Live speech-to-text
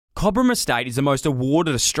Cobram Estate is the most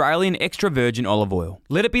awarded Australian extra virgin olive oil.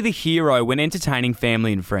 Let it be the hero when entertaining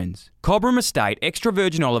family and friends. Cobram Estate extra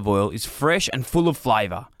virgin olive oil is fresh and full of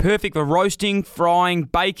flavour. Perfect for roasting, frying,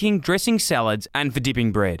 baking, dressing salads and for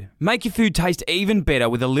dipping bread. Make your food taste even better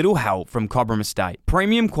with a little help from Cobram Estate.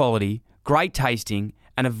 Premium quality, great tasting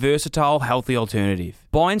and a versatile, healthy alternative.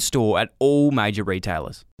 Buy and store at all major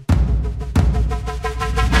retailers.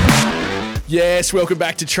 Yes, welcome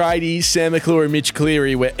back to Tradies. Sam McClure and Mitch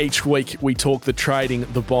Cleary, where each week we talk the trading,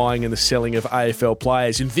 the buying and the selling of AFL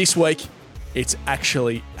players. And this week, it's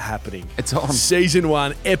actually happening. It's on. Season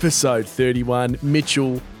 1, episode 31.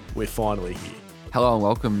 Mitchell, we're finally here. Hello and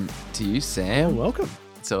welcome to you, Sam. Welcome.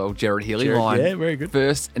 So old Jared Healy Jared, line. yeah, very good.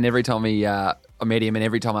 First, and every time I met him, and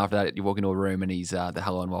every time after that, you walk into a room and he's the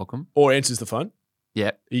hello and welcome. Or answers the phone.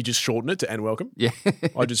 Yeah. You just shorten it to and welcome. Yeah.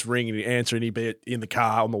 I just ring and answer and he'd be in the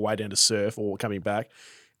car on the way down to surf or coming back.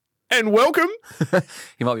 And welcome.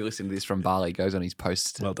 He might be listening to this from Bali. Goes on his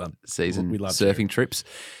post-season We love surfing trips.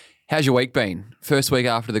 How's your week been? First week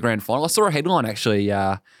after the grand final. I saw a headline actually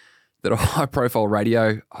that a high-profile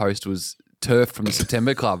radio host was turfed from the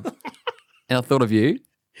September Club. And I thought of you.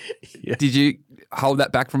 Yeah. Did you hold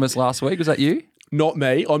that back from us last week? Was that you? Not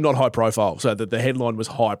me. I'm not high profile. So the headline was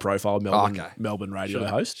high profile Melbourne radio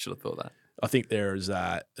host. Should have thought that. I think there is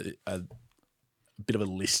a bit of a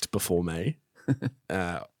list before me.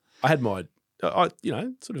 I had my, I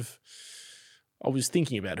was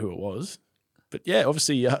thinking about who it was. But yeah,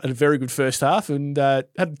 obviously had a very good first half and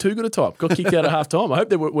had too good a time. Got kicked out at half time. I hope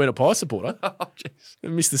they weren't a Pie supporter. Oh,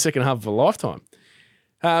 jeez. Missed the second half of a lifetime.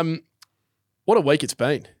 What a week it's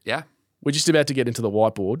been. Yeah. We're just about to get into the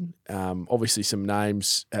whiteboard. Obviously, some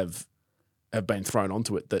names have been thrown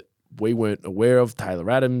onto it that we weren't aware of.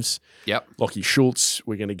 Taylor Adams, Yep. Lachie Schultz.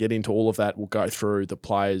 We're going to get into all of that. We'll go through the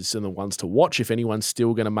players and the ones to watch. If anyone's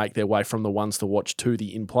still going to make their way from the ones to watch to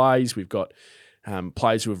the in-plays, we've got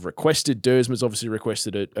players who have requested. Dersma's obviously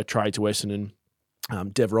requested a trade to Essendon.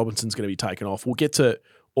 Dev Robinson's going to be taken off. We'll get to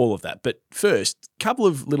all of that. But first, a couple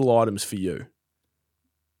of little items for you.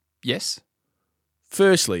 Yes.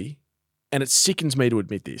 Firstly, and it sickens me to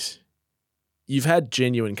admit this, you've had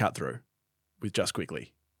genuine cut-through with Just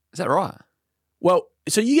Quickly. Is that right? Well,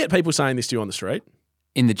 so you get people saying this to you on the street?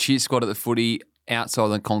 In the cheer squad at the footy, outside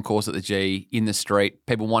the concourse at the G, in the street,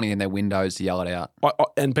 people wanting in their windows to yell it out.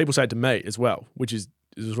 And people say it to me as well, which is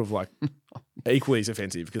sort of like equally as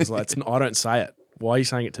offensive because like, I don't say it. Why are you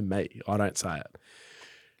saying it to me? I don't say it.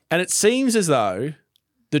 And it seems as though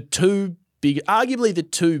arguably the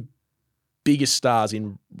two biggest stars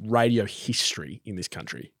in radio history in this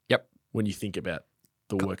country. Yep. When you think about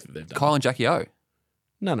the work that they've done. Kyle and Jackie O.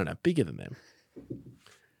 No, bigger than them.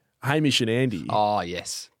 Hamish and Andy. Oh,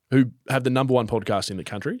 yes. Who have the number one podcast in the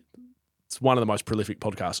country. It's one of the most prolific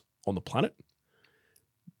podcasts on the planet.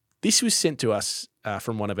 This was sent to us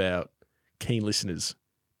from one of our keen listeners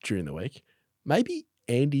during the week. Maybe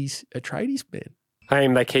Andy's a tradies man.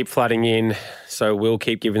 Aim, they keep flooding in, so we'll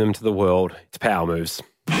keep giving them to the world. It's power moves.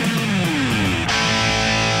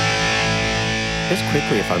 Just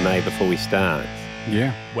quickly, if I may, before we start.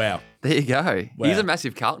 Yeah. Wow. There you go. Wow. He's a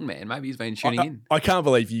massive Carlton man. Maybe he's been tuning in. I can't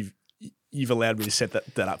believe you've allowed me to set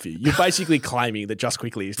that up for you. You're basically claiming that Just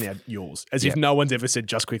Quickly is now yours, as if no one's ever said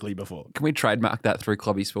Just Quickly before. Can we trademark that through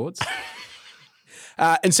Clubby Sports?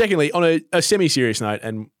 And secondly, on a semi-serious note,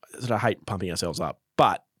 and I hate pumping ourselves up,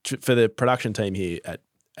 but for the production team here at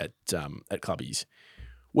Clubbies,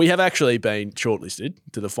 we have actually been shortlisted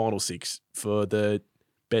to the final 6 for the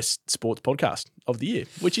best sports podcast of the year,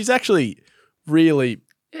 which is actually really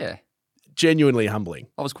genuinely humbling.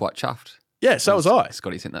 I was quite chuffed. Yeah, so was I.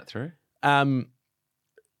 Scotty sent that through. So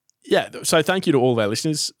thank you to all of our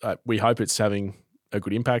listeners. We hope it's having a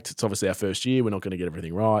good impact. It's obviously our first year. We're not going to get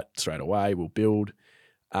everything right straight away. We'll build.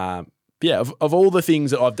 Of all the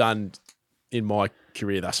things that I've done in my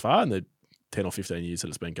career thus far, in the 10 or 15 years that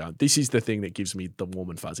it's been going, this is the thing that gives me the warm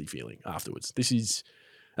and fuzzy feeling afterwards. This is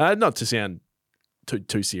not to sound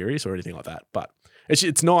too serious or anything like that, but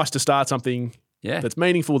it's nice to start something that's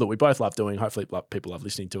meaningful that we both love doing. Hopefully people love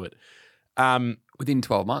listening to it. Within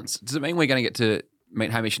 12 months. Does it mean we're going to get to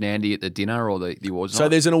meet Hamish and Andy at the dinner or the awards night? So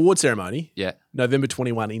there's an award ceremony. Yeah. November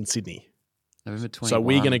 21 in Sydney. November 21. So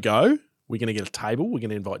we're going to go. We're going to get a table. We're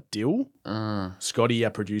going to invite Dill. Scotty,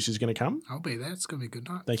 our producer, is going to come. I'll be there. It's going to be a good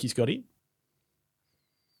night. Thank you, Scotty.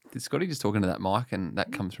 Did Scotty just talk into that mic and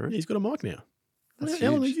that come through? Yeah, he's got a mic now. That's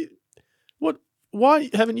How long huge. have you, why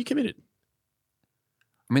haven't you committed?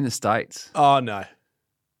 I'm in the States. Oh, no.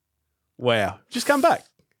 Wow. Just come back.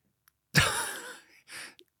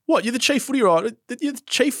 What? You're the chief footy writer. You're the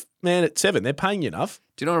chief man at 7. They're paying you enough.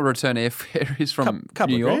 Do you know what a return airfare is from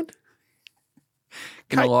Couple New of York?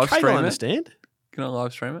 Can I live Kate stream will it? understand. Can I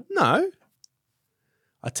live stream it? No.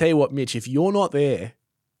 I tell you what, Mitch, if you're not there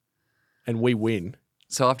and we win,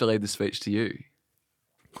 So I have to leave the speech to you.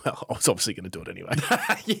 well, I was obviously going to do it anyway.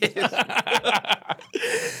 Yes.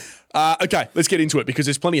 Okay, let's get into it because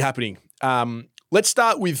there's plenty happening. Let's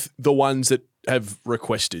start with the ones that have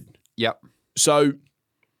requested. Yep. So,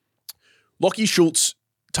 Lockie Schultz,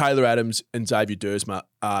 Taylor Adams, and Xavier Dersma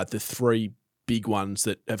are the three big ones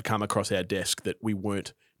that have come across our desk that we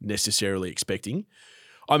weren't necessarily expecting.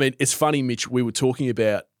 I mean, it's funny, Mitch, we were talking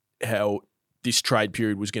about how this trade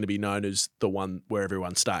period was going to be known as the one where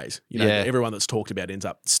everyone stays. You know, Yeah. everyone that's talked about ends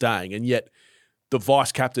up staying. And yet the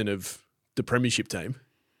vice captain of the premiership team,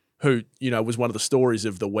 who, you know, was one of the stories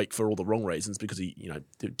of the week for all the wrong reasons because he, you know,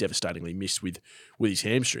 devastatingly missed with his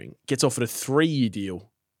hamstring, gets offered a 3-year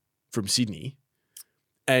deal from Sydney.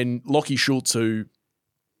 And Lockie Schultz, who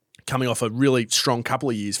coming off a really strong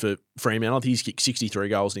couple of years for Fremantle, I think he's kicked 63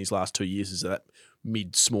 goals in his last 2 years as that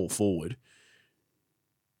mid-small forward.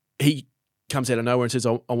 He comes out of nowhere and says,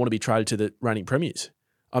 I want to be traded to the reigning premiers.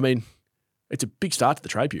 I mean, it's a big start to the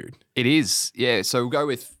trade period. It is. Yeah. So we'll go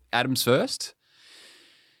with Adams first.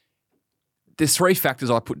 There's 3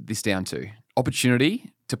 factors I put this down to.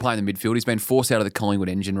 Opportunity to play in the midfield. He's been forced out of the Collingwood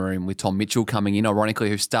engine room with Tom Mitchell coming in, ironically,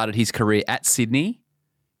 who started his career at Sydney.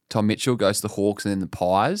 Tom Mitchell goes to the Hawks and then the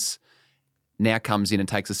Pies. Now comes in and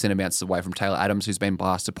takes the centre bounces away from Taylor Adams, who's been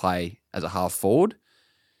blessed to play as a half forward.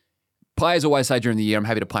 Players always say during the year, I'm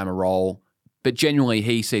happy to play him a role, but genuinely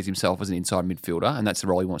he sees himself as an inside midfielder, and that's the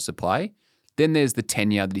role he wants to play. Then there's the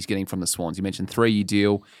tenure that he's getting from the Swans. You mentioned 3-year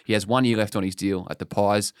deal. He has 1 year left on his deal at the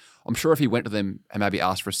Pies. I'm sure if he went to them and maybe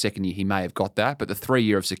asked for a second year, he may have got that, but the 3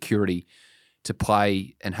 year of security to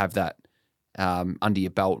play and have that under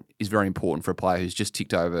your belt is very important for a player who's just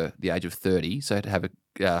ticked over the age of 30. So to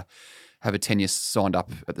have a tenure signed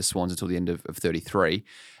up at the Swans until the end of 33.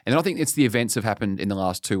 And then I think it's the events that have happened in the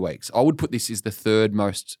last 2 weeks. I would put this as the third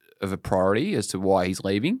most of a priority as to why he's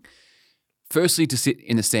leaving. Firstly, to sit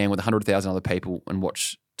in the stand with 100,000 other people and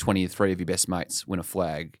watch 23 of your best mates win a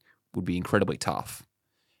flag would be incredibly tough,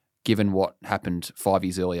 given what happened 5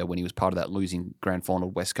 years earlier when he was part of that losing grand final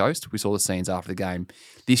at West Coast. We saw the scenes after the game.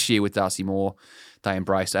 This year with Darcy Moore, they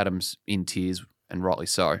embraced Adams in tears, and rightly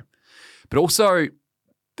so. But also,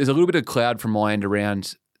 there's a little bit of cloud from my end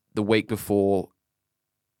around the week before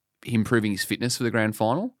him proving his fitness for the grand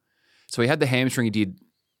final. So he had the hamstring he did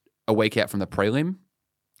a week out from the prelim.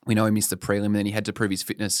 We know he missed the prelim, and then he had to prove his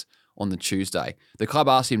fitness on the Tuesday. The club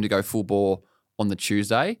asked him to go full bore on the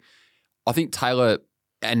Tuesday. I think Taylor,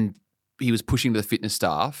 and he was pushing to the fitness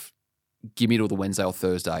staff, give me till the Wednesday or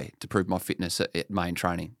Thursday to prove my fitness at main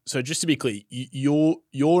training. So just to be clear,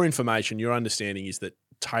 your information, your understanding is that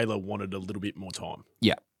Taylor wanted a little bit more time.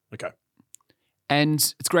 Yeah. Okay. And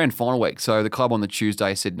it's grand final week. So the club on the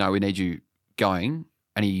Tuesday said, no, we need you going.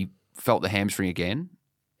 And he felt the hamstring again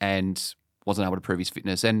and wasn't able to prove his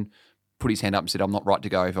fitness and put his hand up and said, I'm not right to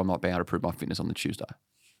go if I'm not being able to prove my fitness on the Tuesday.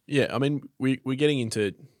 Yeah, I mean, we're getting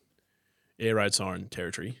into air raid siren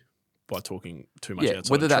territory by talking too much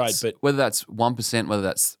outside whether of trade. that's But whether that's 1%, whether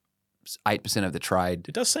that's 8% of the trade.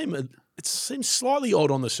 it does seem it seems slightly odd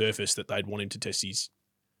on the surface that they'd want him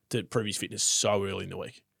to prove his fitness so early in the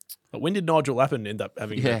week. Like when did Nigel Lappin end up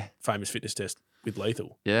having that famous fitness test with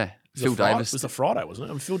Lethal? Yeah. Phil Davis. It was the Friday, wasn't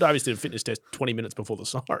it? I mean, Phil Davis did a fitness test 20 minutes before the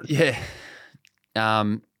siren. Yeah.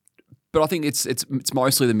 But I think it's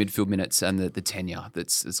mostly the midfield minutes and the tenure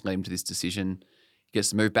that's led him to this decision. He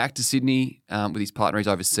gets to move back to Sydney with his partner. He's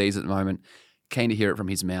overseas at the moment. Keen to hear it from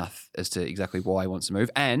his mouth as to exactly why he wants to move.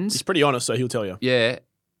 And He's pretty honest, so he'll tell you. yeah,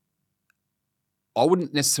 I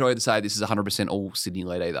wouldn't necessarily say this is 100% all Sydney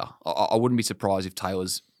led either. I wouldn't be surprised if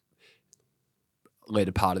Taylor's led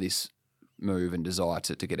a part of this move and desire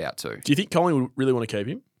to get out too. Do you think Collingwood would really want to keep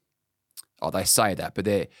him? Oh, they say that, but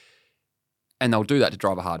they'll do that to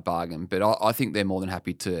drive a hard bargain. But I think they're more than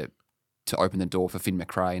happy to open the door for Finn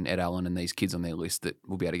McRae and Ed Allen and these kids on their list that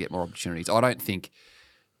will be able to get more opportunities. I think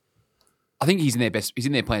he's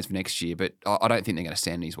in their plans for next year, but I don't think they're going to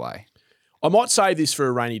stand in his way. I might save this for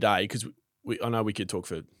a rainy day because I know we could talk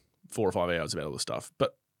for 4 or 5 hours about all this stuff,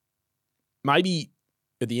 but maybe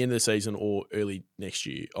at the end of the season or early next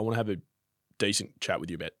year, I want to have a decent chat with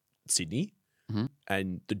you about Sydney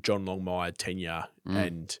and the John Longmire tenure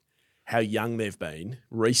and how young they've been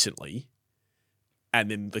recently, and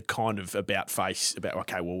then the kind of about face about,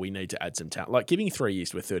 okay, well, we need to add some talent. Like giving 3 years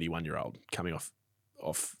to a 31-year-old coming off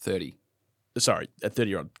 30. Sorry, a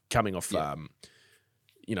 30-year-old coming off,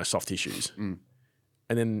 soft tissues. And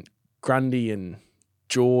then Grundy and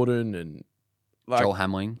Jordan and Joel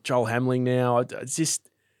Hamling. Joel Hamling now. It's just,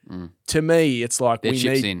 To me, it's like Their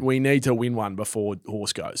chips in. we need to win one before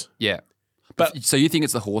Horse goes. Yeah. But So you think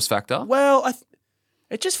it's the horse factor? well,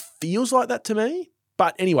 it just feels like that to me.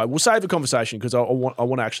 But anyway, we'll save the conversation because I want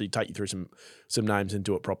to actually take you through some names and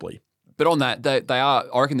do it properly. But on that, they are.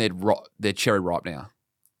 I reckon they're cherry ripe now.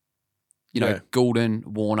 You know, Yeah. Goulden,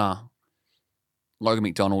 Warner, Logan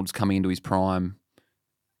McDonald's coming into his prime.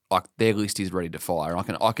 Like their list is ready to fire.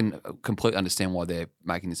 I can completely understand why they're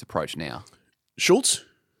making this approach now. Schultz?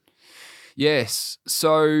 Yes.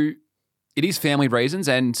 So it is family reasons,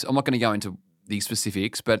 and I'm not going to go into the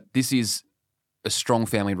specifics, but this is a strong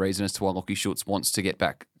family reason as to why Lockie Schultz wants to get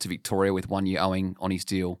back to Victoria with 1 year owing on his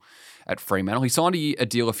deal at Fremantle. He signed a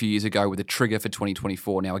deal a few years ago with a trigger for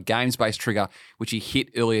 2024, now a games-based trigger, which he hit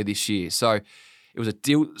earlier this year. So it was a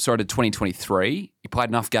deal started 2023. He played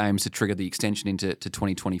enough games to trigger the extension into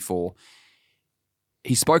 2024.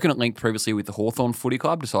 He's spoken at length previously with the Hawthorn Footy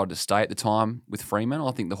Club, decided to stay at the time with Fremantle.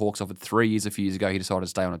 I think the Hawks offered 3 years a few years ago. He decided to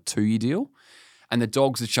stay on a 2-year deal. And the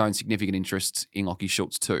Dogs have shown significant interest in Lockie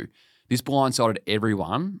Schultz too. This blindsided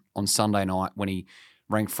everyone on Sunday night when he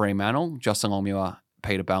rang Fremantle, Justin Longmuir,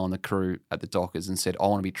 Peter Bell and the crew at the Dockers and said, I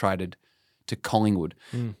want to be traded to Collingwood.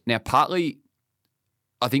 Now, partly,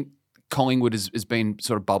 I think Collingwood has been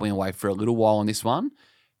sort of bubbling away for a little while on this one,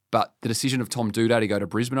 but the decision of Tom Duda to go to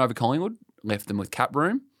Brisbane over Collingwood left them with cap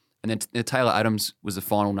room, and then Taylor Adams was the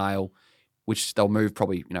final nail, which they'll move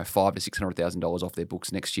probably $500,000 to $600,000 off their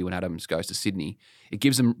books next year when Adams goes to Sydney. It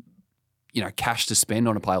gives them cash to spend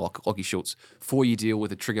on a player like Lockie Schultz. 4-year deal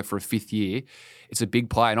with a trigger for a 5th year. It's a big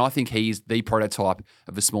player, and I think he is the prototype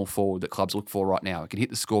of a small forward that clubs look for right now. It can hit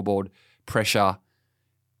the scoreboard, pressure,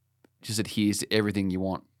 just adheres to everything you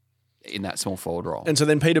want in that small forward role. And so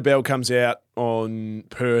then Peter Bell comes out on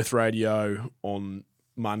Perth radio on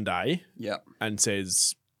Monday and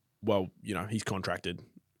says, well, he's contracted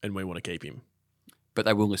and we want to keep him. But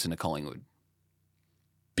they will listen to Collingwood.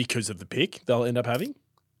 Because of the pick they'll end up having?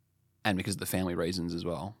 And because of the family reasons as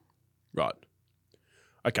well. Right.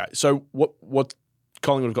 Okay, so what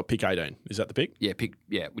Collingwood have got pick 18. Is that the pick?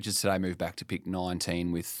 Yeah, which is today moved back to pick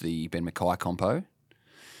 19 with the Ben Mackay compo.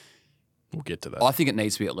 We'll get to that. I think it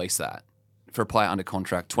needs to be at least that. For a player under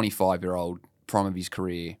contract, 25-year-old, prime of his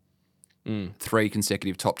career, 3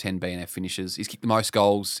 consecutive top 10 BNF finishes. He's kicked the most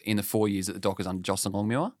goals in the 4 years at the Dockers under Jocelyn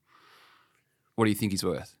Longmuir. What do you think he's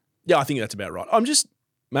worth? Yeah, I think that's about right.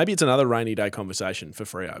 Maybe it's another rainy day conversation for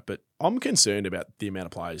Freo, but I'm concerned about the amount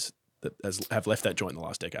of players that have left that joint in the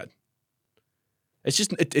last decade. It's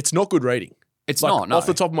just, it's not good reading. It's not, no. Off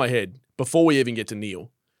the top of my head, before we even get to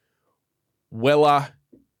Neil, Weller,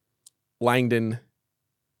 Langdon,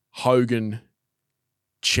 Hogan,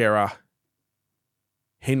 Chera,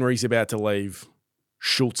 Henry's about to leave,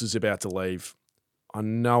 Schultz is about to leave. I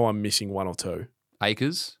know I'm missing one or two.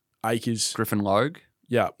 Akers, Griffin Logue.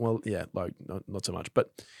 Yeah, well, yeah, Logue, not so much.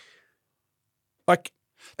 But, I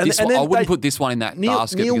wouldn't put this one in that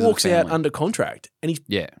basket. Neil because walks of the out family. under contract and he's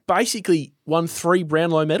basically won 3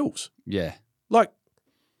 Brownlow medals. Yeah. Like,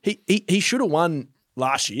 he should have won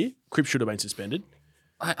last year. Cripps should have been suspended.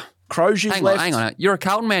 Crozier's left. Hang on. You're a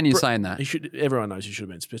Carlton man, you're saying that. Everyone knows he should have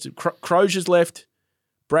been suspended. Crozier's left.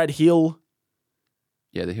 Brad Hill.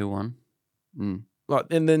 Yeah, the Hill one.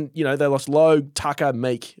 And then, they lost Logue, Tucker,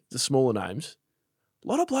 Meek, the smaller names. A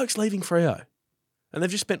lot of blokes leaving Freo. And they've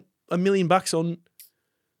just spent $1 million on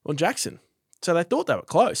Jackson. So they thought they were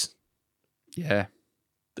close. Yeah.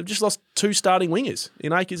 They've just lost 2 starting wingers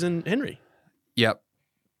in Akers and Henry. Yep.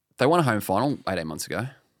 They won a home final 18 months ago,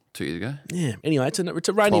 2 years ago. Yeah. Anyway, it's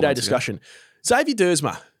a rainy day discussion. Xavier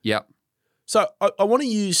Dersma. Yep. So I want to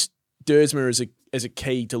use Dersma as a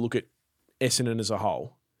key to look at Essendon as a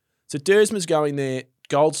whole. So Dersma's going there.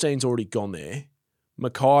 Goldstein's already gone there.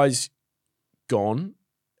 Mackay's gone,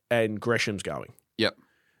 and Gresham's going. Yep.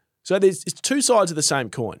 So it's 2 sides of the same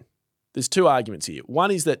coin. There's 2 arguments here. One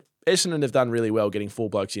is that Essendon have done really well getting 4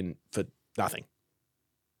 blokes in for nothing.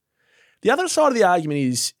 The other side of the argument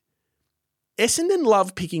is Essendon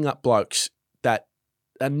love picking up blokes that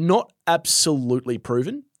are not absolutely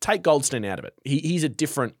proven. Take Goldstein out of it. He's a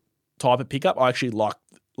different type of pickup. I actually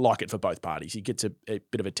like it for both parties. He gets a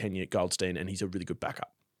bit of a tenure at Goldstein, and he's a really good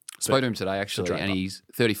backup. Spoke to him today, actually, and he's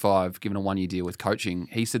 35, given a 1-year deal with coaching.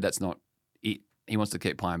 He said that's not it. He wants to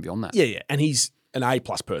keep playing beyond that. Yeah. And he's an A+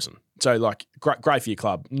 person. So, great for your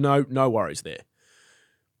club. No worries there.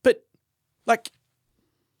 But,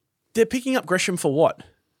 they're picking up Gresham for what?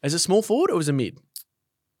 As a small forward or as a mid?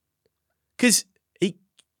 Because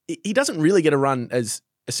he doesn't really get a run as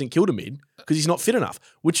a St Kilda mid because he's not fit enough,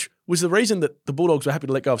 which was the reason that the Bulldogs were happy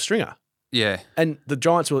to let go of Stringer. Yeah. And the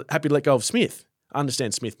Giants were happy to let go of Smith. I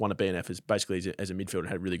understand Smith won a BNF as a midfielder and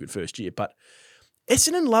had a really good first year, but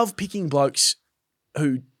Essendon love picking blokes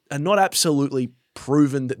who are not absolutely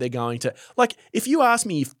proven that they're going to. Like, if you ask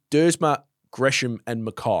me if Dersma, Gresham, and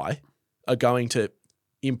Mackay are going to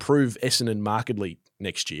improve Essendon markedly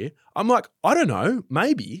next year, I'm like, I don't know,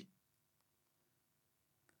 maybe.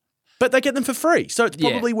 But they get them for free, so it's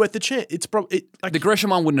probably worth the chance. It's probably The Gresham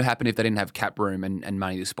one wouldn't have happened if they didn't have cap room and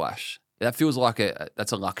money to splash. That feels like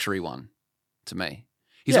that's a luxury one to me.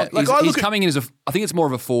 He's coming in as I think it's more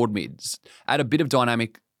of a forward mid. Add a bit of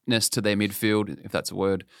dynamicness to their midfield, if that's a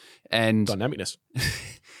word. And dynamicness.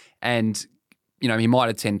 And, he might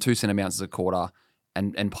attend 2 centre bounces a quarter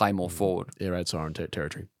and play more forward. Air raid siren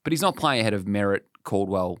territory. But he's not playing ahead of Merritt,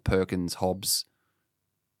 Caldwell, Perkins, Hobbs.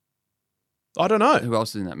 I don't know. Who else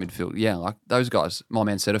is in that midfield? Yeah, like those guys. My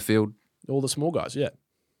man Setterfield. All the small guys, yeah.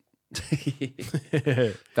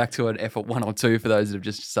 Back to an effort 1 or 2 for those that have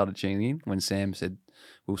just started tuning in when Sam said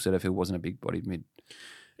Will Setterfield wasn't a big-bodied mid.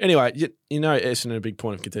 Anyway, Essendon a big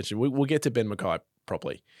point of contention. We'll get to Ben Mackay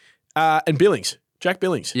properly. And Billings, Jack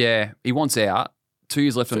Billings. Yeah, he wants out. 2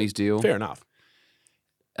 years left on his deal. Fair enough.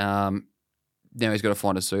 Now he's got to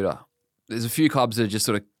find a suitor. There's a few clubs that are just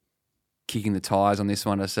sort of kicking the tyres on this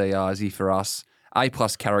one to say, is he for us? A+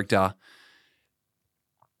 character.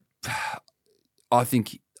 I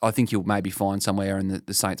think he'll maybe find somewhere and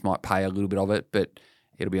the Saints might pay a little bit of it, but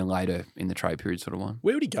it'll be a later in the trade period sort of one.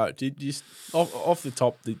 Where would he go? Off the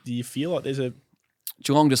top, do you feel like there's a...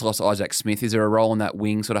 Geelong just lost Isaac Smith. Is there a role in that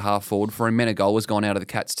wing sort of half forward for him? Menegola's gone out of the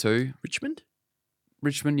Cats too.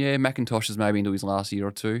 Richmond, yeah. McIntosh is maybe into his last year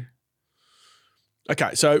or two.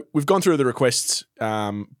 Okay, so we've gone through the requests.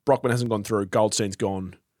 Brockman hasn't gone through. Goldstein's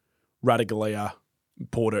gone. Radagalia,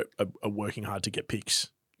 Porter are working hard to get picks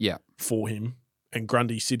for him. And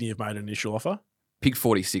Grundy, Sydney have made an initial offer. Pick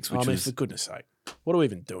 46, which was... for goodness sake. What are we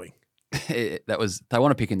even doing? They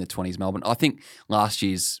want to pick in the 20s, Melbourne. I think last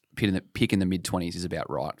year's pick in the mid-20s is about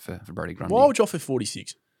right for Brody Grundy. Why would you offer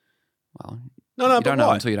 46? Well, no, you don't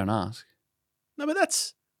know until you don't ask. No, but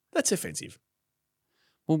that's offensive.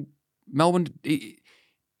 Well, Melbourne, if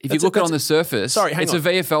you look at it on the surface, it's a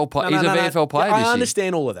VFL player. He's a VFL player this year. I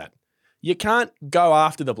understand all of that. You can't go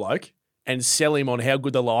after the bloke and sell him on how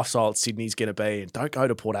good the lifestyle at Sydney's going to be and don't go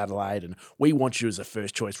to Port Adelaide and we want you as a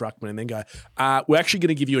first choice ruckman and then go, we're actually going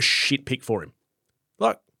to give you a shit pick for him.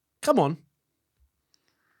 Like, come on.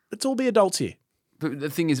 Let's all be adults here. But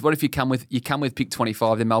the thing is, what if you come with pick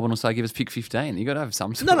 25, then Melbourne will say, give us pick 15. You've got to have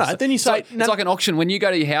some sort of... then you say... It's like an auction. When you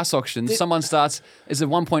go to your house auction, someone starts, it's a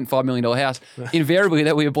 $1.5 million house. Invariably,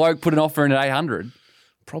 that will be a bloke put an offer in at 800.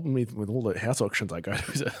 Problem with all the house auctions I go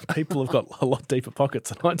to is that people have got a lot deeper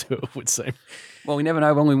pockets than I do, it would seem. Well, we never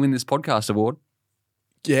know when we win this podcast award.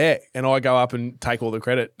 Yeah, and I go up and take all the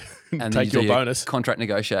credit and take your bonus. Contract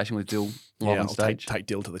negotiation with Dill live on stage. Take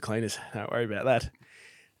Dill to the cleaners. Don't worry about that.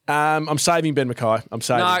 I'm saving Ben Mackay.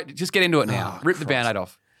 No, just get into it now. Rip the Band-Aid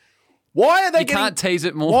off. Why are they can't tease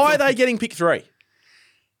it more. Why are they getting pick 3?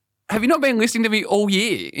 Have you not been listening to me all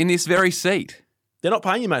year in this very seat? They're not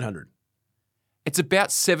paying you $800. It's about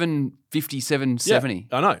 $750, $770.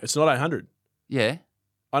 Yeah, I know. It's not $800. Yeah.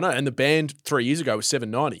 I know. And the band 3 years ago was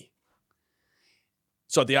 $790.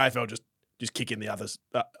 So the AFL just kick in the others.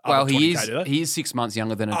 Well, he is 6 months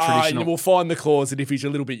younger than a traditional. We'll find the clause that if he's a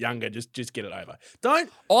little bit younger, just get it over.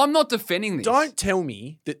 I'm not defending this. Don't tell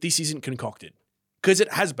me that this isn't concocted, because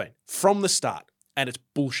it has been from the start, and it's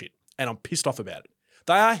bullshit, and I'm pissed off about it.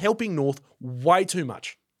 They are helping North way too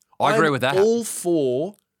much. I agree with that. I'm all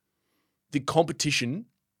for the competition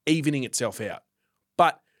evening itself out,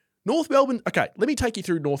 but North Melbourne. Okay, let me take you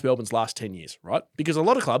through North Melbourne's last 10 years, right? Because a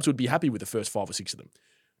lot of clubs would be happy with the first 5 or 6 of them.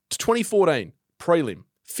 2014, prelim.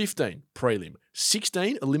 15, prelim.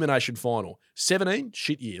 16, elimination final. 17,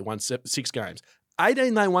 shit year, won 6 games.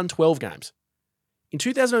 18, they won 12 games. In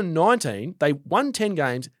 2019, they won 10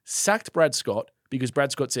 games, sacked Brad Scott because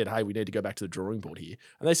Brad Scott said, hey, we need to go back to the drawing board here.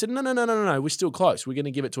 And they said, no, we're still close. We're going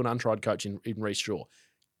to give it to an untried coach in Reece Shaw.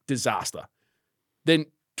 Disaster. Then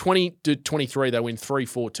 20 to 23, they win 3,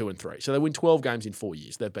 4, 2, and 3. So they win 12 games in 4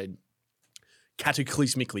 years. They've been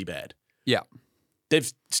cataclysmically bad. Yeah.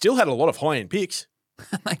 They've still had a lot of high-end picks.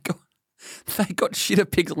 they got shitter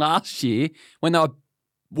picks last year when they were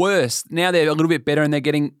worse. Now they're a little bit better and they're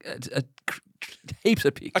getting heaps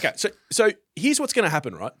of picks. Okay, so here's what's going to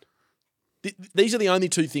happen, right? These are the only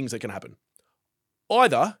 2 things that can happen.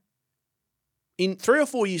 Either in 3 or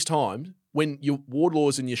 4 years' time, when your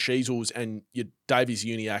Wardlaws and your Sheasels and your Davies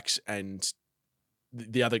Uniacs and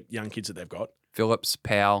the other young kids that they've got. Phillips,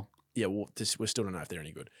 Powell. Yeah, well, we still don't know if they're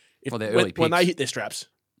any good. They're early picks. When they hit their straps,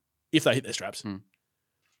 if they hit their straps.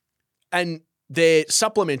 And they're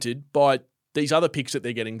supplemented by these other picks that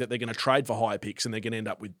they're getting that they're going to trade for higher picks and they're going to end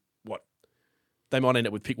up with, they might end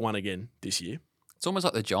up with pick 1 again this year. It's almost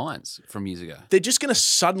like the Giants from years ago. They're just going to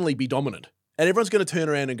suddenly be dominant. And everyone's going to turn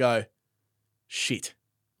around and go, shit,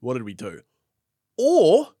 what did we do?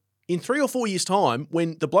 Or in 3 or 4 years' time,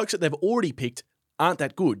 when the blokes that they've already picked aren't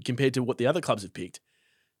that good compared to what the other clubs have picked,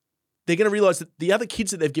 they're going to realise that the other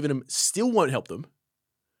kids that they've given them still won't help them.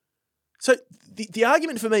 So the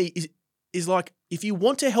argument for me is like, if you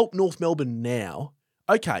want to help North Melbourne now,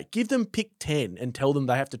 okay, give them pick 10 and tell them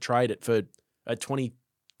they have to trade it for a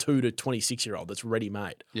 22 to 26-year-old that's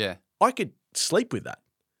ready-made. Yeah. I could sleep with that.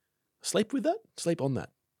 Sleep with that? Sleep on that.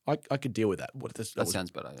 I could deal with that. That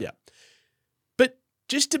sounds better. Yeah. But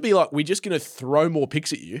just to be like, we're just going to throw more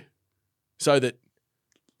picks at you so that...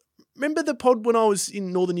 Remember the pod when I was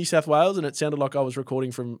in northern New South Wales and it sounded like I was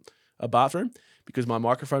recording from a bathroom because my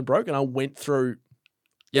microphone broke and I went through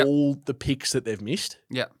all the picks that they've missed?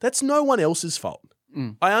 Yeah. That's no one else's fault.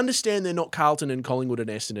 Mm. I understand they're not Carlton and Collingwood and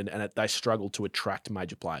Essendon and they struggle to attract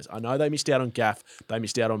major players. I know they missed out on Gaff, they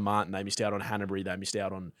missed out on Martin, they missed out on Hanbury, they missed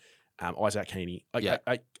out on Isaac Heaney.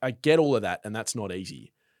 I get all of that and that's not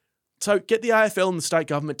easy. So get the AFL and the state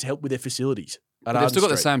government to help with their facilities. But they've still got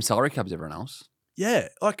the same salary cap as everyone else. Yeah,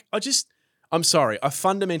 I'm sorry, I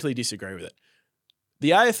fundamentally disagree with it.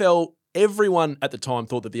 The AFL, everyone at the time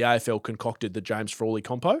thought that the AFL concocted the James Frawley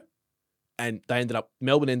compo and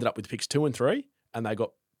Melbourne ended up with picks 2 and 3 and they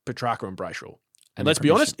got Petrarca and Brayshaw. And let's be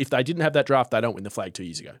honest, if they didn't have that draft, they don't win the flag 2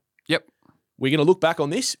 years ago. Yep. We're going to look back on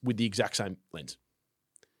this with the exact same lens.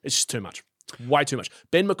 It's just too much. Way too much.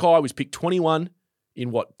 Ben Mackay was picked 21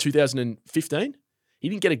 in 2015? He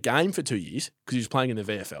didn't get a game for 2 years because he was playing in the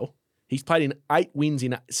VFL. He's played in 8 wins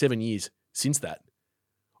in 7 years since that.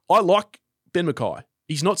 I like Ben Mackay.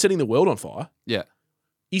 He's not setting the world on fire. Yeah.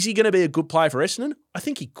 Is he going to be a good player for Essendon? I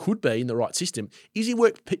think he could be in the right system. Is he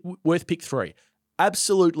worth pick 3?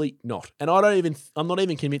 Absolutely not. And I'm not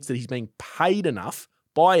even convinced that he's being paid enough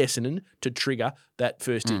by Essendon to trigger that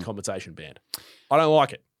first-year compensation ban. I don't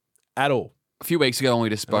like it at all. A few weeks ago when we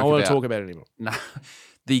just spoke I about... don't want to talk about it anymore. No,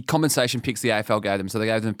 the compensation picks the AFL gave them. So they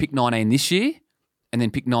gave them pick 19 this year and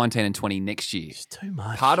then pick 19 and 20 next year. It's too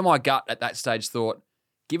much. Part of my gut at that stage thought,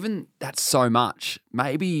 given that's so much,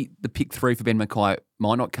 maybe the pick 3 for Ben Mackay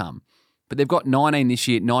might not come. But they've got 19 this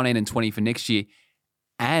year, 19 and 20 for next year,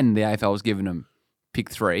 and the AFL has given them pick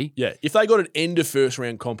 3. Yeah, if they got an end of first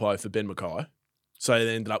round compo for Ben Mackay, so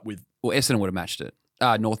they ended up with... Well, Essendon would have matched it.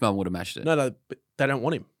 North Melbourne would have matched it. No, but they don't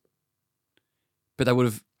want him. But they would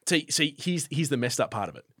have... See, here's the messed up part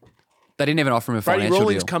of it. They didn't even offer him a Brady financial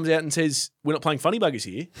Rawlings deal. comes out and says, we're not playing funny buggers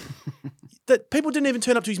here. That people didn't even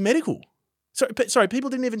turn up to his medical. Sorry, people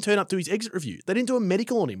didn't even turn up to his exit review. They didn't do a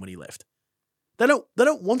medical on him when he left. They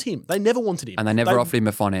don't want him. They never wanted him. And they never offered him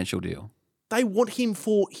a financial deal. They want him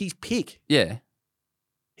for his pick. Yeah.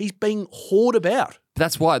 He's being hoard about. But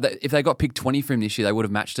that's why, if they got pick 20 for him this year, they would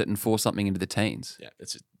have matched it and forced something into the teens. Yeah,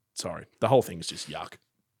 sorry. The whole thing is just yuck.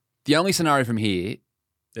 The only scenario from here...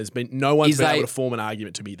 There's been no one's been able to form an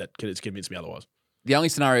argument to me that has convinced me otherwise. The only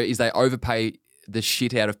scenario is they overpay the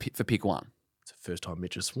shit out of for pick 1. It's the first time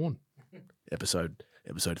Mitch has sworn. Episode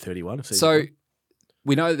 31 of season So 1.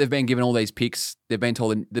 we know that they've been given all these picks. They've been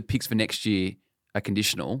told the picks for next year are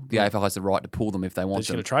conditional. The AFL has the right to pull them if they want They're just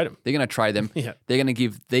them. going to trade them. They're going to trade them. Yeah. They're going to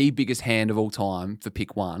give the biggest hand of all time for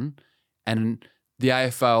pick 1. And the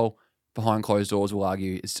AFL, behind closed doors, will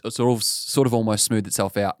argue it's sort of almost smoothed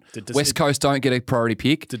itself out. West Coast don't get a priority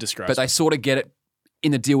pick, It's a disgrace. but they sort of get it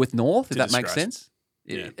in the deal with North, if that It's a makes disgrace. sense.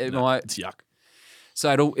 Yeah, It's it's yuck.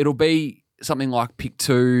 So it'll be something like pick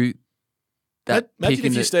 2. Imagine pick if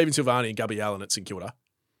in you're the- Stephen Silvani and Gubby Allen at St Kilda,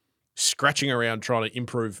 scratching around trying to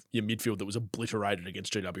improve your midfield that was obliterated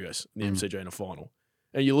against GWS in the MCG in a final.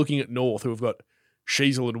 And you're looking at North, who have got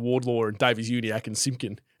Sheasel and Wardlaw and Davies Uniacke and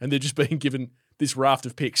Simpkin, and they're just being given this raft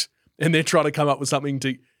of picks, and they're trying to come up with something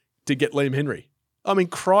to get Liam Henry. I mean,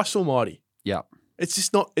 Christ almighty. Yeah. It's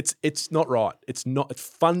just not, it's not right. It's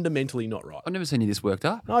fundamentally not right. I've never seen you this worked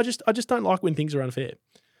up. No, I just don't like when things are unfair.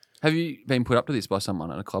 Have you been put up to this by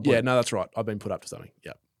someone at a club? Yeah, no, that's right. I've been put up to something.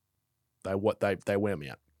 Yeah. They wear me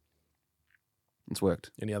out. It's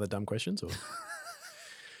worked. Any other dumb questions? Or?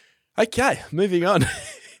 Okay, moving on.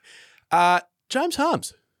 James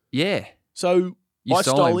Harms. Yeah. So You I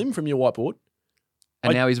stole stole him. him from your whiteboard.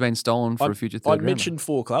 And now he's been stolen for a future third I rounder. mentioned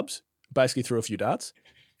 4 clubs, basically threw a few darts,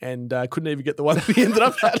 and couldn't even get the one that we ended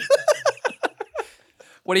up at.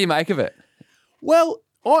 What do you make of it? Well,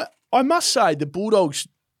 I must say the Bulldogs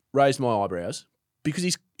raised my eyebrows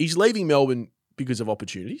because he's leaving Melbourne because of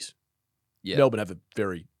opportunities. Yeah. Melbourne have a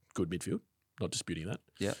very good midfield, not disputing that.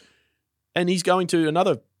 Yeah. And he's going to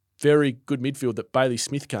another very good midfield that Bailey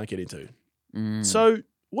Smith can't get into. Mm. So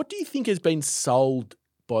what do you think has been sold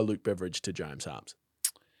by Luke Beveridge to James Harms?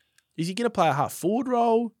 Is he going to play a half forward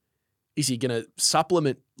role? Is he going to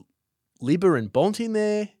supplement Libba and Bont in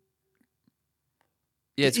there?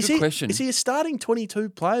 Yeah, it's a good question. Is he a starting 22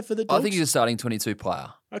 player for the Dogs? I think he's a starting 22 player.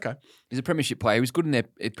 Okay. He's a premiership player. He was good in their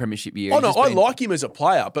premiership year. Oh, no, I like him as a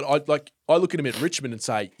player, but I look at him at Richmond and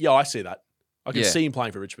say, yeah, I see that. I can see him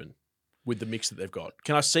playing for Richmond with the mix that they've got.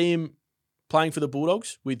 Can I see him playing for the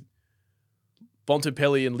Bulldogs with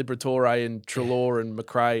Bontempelli and Liberatore and Treloar and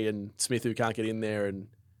McRae and Smith who can't get in there? And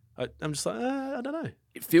I'm just like, I don't know.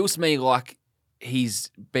 It feels to me like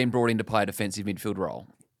he's been brought in to play a defensive midfield role.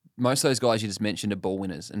 Most of those guys you just mentioned are ball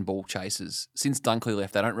winners and ball chasers. Since Dunkley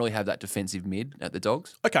left, they don't really have that defensive mid at the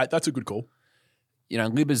Dogs. Okay, that's a good call. You know,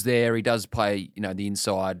 Libba's there. He does play, the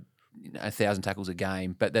inside, 1,000 tackles a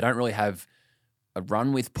game, but they don't really have a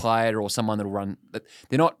run with player or someone that'll run.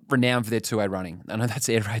 They're not renowned for their two-way running. I know that's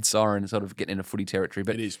air raid siren sort of getting into footy territory,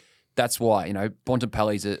 but it is. That's why,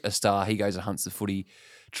 Bontempelli's a star. He goes and hunts the footy.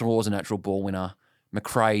 Treloar's a natural ball winner.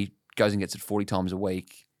 McRae goes and gets it 40 times a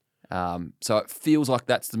week. So it feels like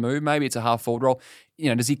that's the move. Maybe it's a half forward role.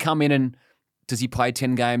 Does he come in and does he play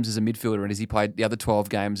 10 games as a midfielder and does he play the other 12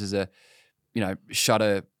 games as a,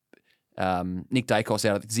 shutter Nick Dacos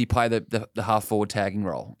out? Does he play the half forward tagging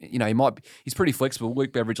role? He's pretty flexible.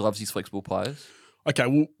 Luke Beveridge loves his flexible players.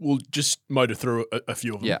 Okay, we'll just motor through a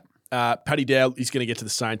few of them. Yeah. Paddy Dow is going to get to the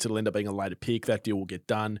Saints. It'll end up being a later pick. That deal will get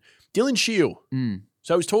done. Dylan Shield.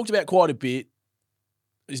 So he's talked about quite a bit.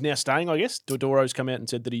 He's now staying, I guess. Dodoro's come out and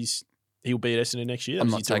said that he'll be at Essendon next year. I'm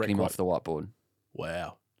not taking him off the whiteboard.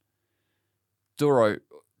 Wow. Dodoro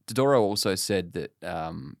also said that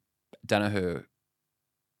Danaher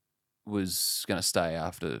was going to stay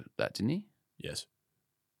after that, didn't he? Yes.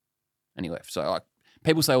 And he left. So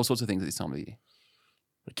people say all sorts of things at this time of the year.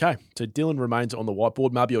 Okay. So Dylan remains on the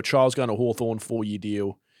whiteboard. Maybe your child's going to Hawthorn, 4-year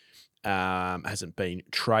deal. Hasn't been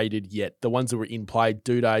traded yet. The ones that were in play,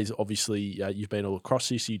 Dudays, obviously, you've been all across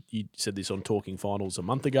this. You said this on Talking Finals a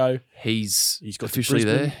month ago. He's got officially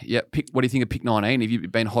there. Yeah. What do you think of pick 19? Have you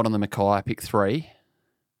been hot on the Mackay pick 3?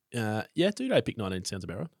 Yeah, Duday pick 19 sounds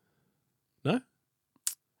about right. No?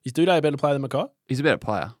 Is Duday a better player than Mackay? He's a better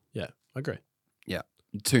player. Yeah, I agree. Yeah.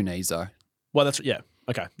 2 knees, though. Well,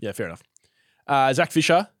 okay. Yeah, fair enough. Zach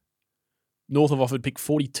Fisher, North have offered pick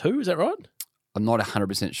 42, is that right? I'm not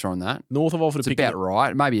 100% sure on that. North have offered it's a pick. About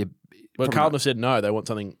right. Maybe Carlton have said no. They want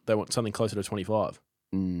something closer to 25.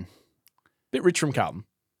 Bit rich from Carlton.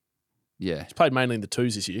 Yeah. He's played mainly in the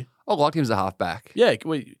twos this year. I liked him as a halfback. Yeah.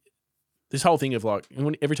 This whole thing of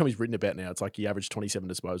every time he's written about now, it's like he averaged 27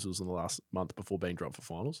 disposals in the last month before being dropped for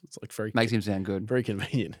finals. It's like makes him sound good. Very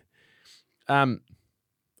convenient. I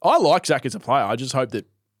like Zach as a player. I just hope that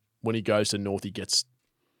when he goes to North, he gets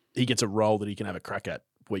a role that he can have a crack at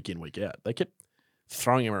week in, week out. They kept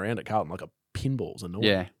throwing him around at Carlton like a pinball's annoying.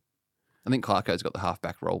 Yeah. I think Clarko's got the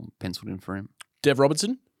halfback role penciled in for him. Dev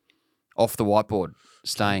Robertson? Off the whiteboard,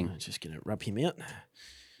 staying. I'm just going to rub him out.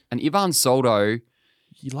 And Ivan Soldo.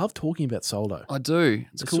 You love talking about Soldo. I do.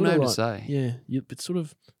 It's a cool name to say. Yeah. It's sort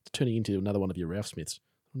of turning into another one of your Ralph Smiths.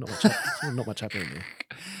 Not much happening there.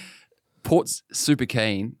 Port's super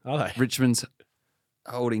keen. Are they? Richmond's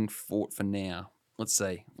holding fort for now. Let's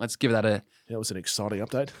see. Let's give that a... That was an exciting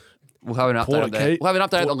update. We'll have an update on that. We'll have an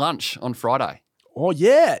update at the lunch on Friday. Oh,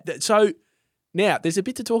 yeah. So, now, there's a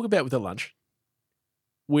bit to talk about with the lunch.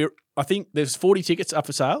 I think there's 40 tickets up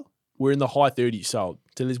for sale. We're in the high 30s sold.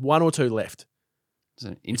 So, there's 1 or 2 left. It's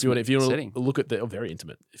an if you want setting. to look at the... very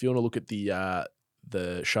intimate. If you want to look at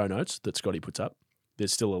the show notes that Scotty puts up,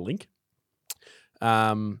 there's still a link.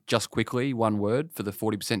 Just quickly, one word for the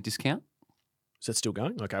 40% discount. Is that still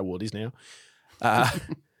going? Okay, well, it is now.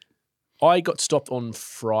 I got stopped on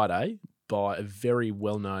Friday by a very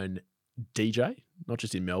well-known DJ, not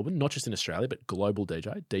just in Melbourne, not just in Australia, but global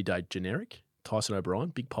DJ Generic, Tyson O'Brien,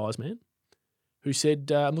 big pies man, who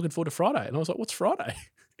said, I'm looking forward to Friday. And I was like, what's Friday?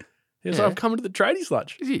 He was like, I'm coming to the Tradies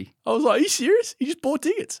lunch. Is he? I was like, are you serious? He just bought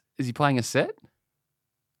tickets. Is he playing a set?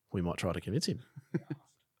 We might try to convince him.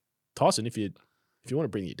 Tyson, if you want to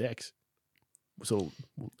bring your decks, we'll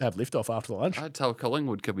have liftoff after the lunch. I'd tell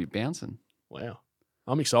Collingwood could be bouncing. Wow.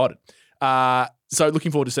 I'm excited. So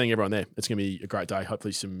looking forward to seeing everyone there. It's going to be a great day.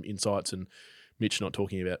 Hopefully some insights and Mitch not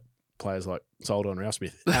talking about players like Soldo and Ralph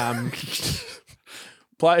Smith.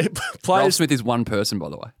 Players. Ralph Smith is one person, by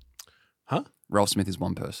the way. Huh? Ralph Smith is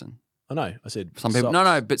one person. I know. I said some people.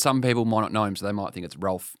 No, but some people might not know him, so they might think it's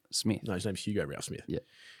Ralph Smith. No, his name's Hugo Ralph Smith. Yeah.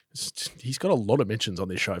 He's got a lot of mentions on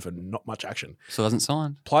this show for not much action. Still hasn't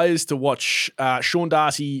signed. Players to watch. Sean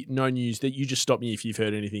Darcy, no news. That you just stop me if you've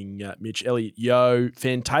heard anything, Mitch. Elliot Yo.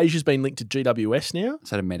 Fantasia's been linked to GWS now. It's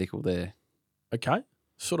had a medical there. Okay.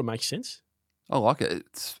 Sort of makes sense. I like it.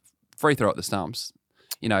 It's free throw at the stumps.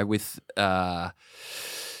 You know, with Binger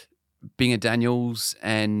Daniels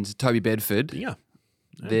and Toby Bedford. Yeah.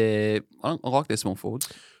 I like their small forwards.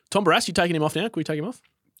 Tom Barras, you taking him off now? Can we take him off?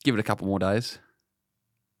 Give it a couple more days.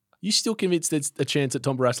 You still convinced there's a chance that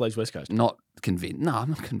Tom Barras leaves West Coast? Not convinced. No, I'm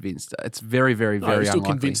not convinced. It's very, very, No, very you're still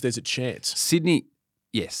unlikely. convinced there's a chance. Sydney,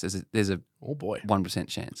 yes, there's a Oh, boy. 1%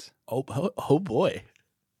 chance. Oh boy.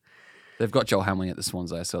 They've got Joel Hamling at the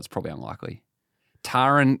Swans, though, so it's probably unlikely.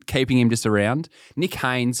 Taran keeping him just around. Nick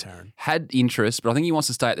Haynes had interest, but I think he wants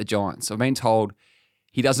to stay at the Giants. I've been told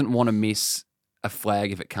he doesn't want to miss a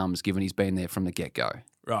flag if it comes, given he's been there from the get-go.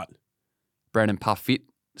 Right. Brandon Puffit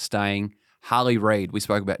staying. Harley Reid, we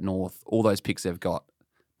spoke about North. All those picks they've got,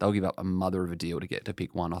 they'll give up a mother of a deal to get to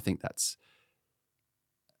pick one. I think that's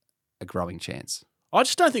a growing chance. I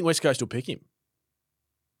just don't think West Coast will pick him.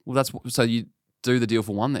 Well, so you do the deal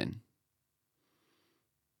for one then,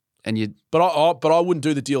 and you. But I wouldn't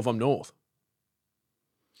do the deal if I'm North.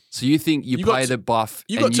 So you think you play the buff?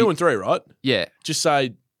 You got 2 and 3, right? Yeah. Just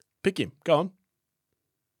say, pick him. Go on.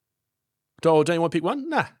 Don't you want to pick one?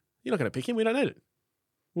 Nah, you're not going to pick him. We don't need it.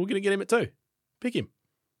 We're going to get him at 2. Pick him.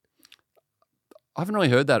 I haven't really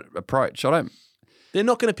heard that approach. They're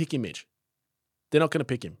not going to pick him, Mitch. They're not going to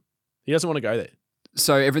pick him. He doesn't want to go there.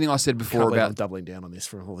 So everything I said before I'm about doubling down on this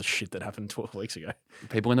from all the shit that happened 12 weeks ago.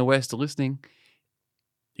 people in the West are listening.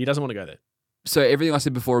 He doesn't want to go there. So everything I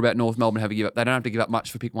said before about North Melbourne have to give up. They don't have to give up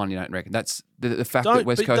much for pick one. You don't reckon? That's the fact that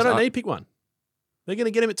West Coast. They don't need pick one. They're going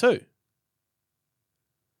to get him at 2.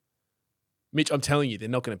 Mitch, I'm telling you, they're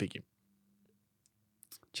not going to pick him.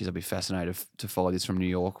 Geez, I'd be fascinated to follow this from New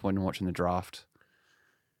York when watching the draft.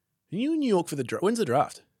 Are you in New York for the draft? When's the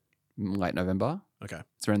draft? Late November. Okay.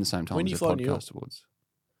 It's around the same time When do as you the fly to New York? podcast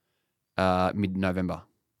awards. Mid-November.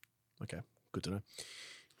 Okay, good to know.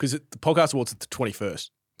 Because the podcast awards are the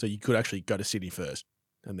 21st, so you could actually go to Sydney first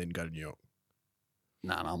and then go to New York.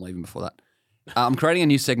 No, I'm leaving before that. I'm creating a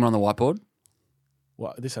new segment on the whiteboard.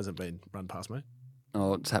 Well, this hasn't been run past me.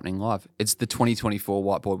 Oh, it's happening live. It's the 2024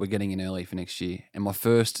 whiteboard. We're getting in early for next year. And my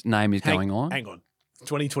first name is going on. Hang on.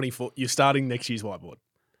 2024. You're starting next year's whiteboard.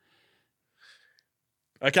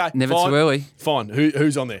 Okay. Never fine. too early. Fine.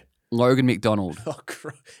 Who's on there? Logan McDonald. Oh,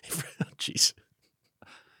 jeez.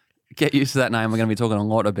 Get used to that name. We're going to be talking a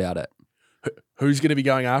lot about it. Who's going to be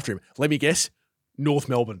going after him? Let me guess. North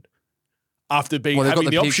Melbourne. After They've having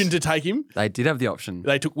got the option to take him, They did have the option.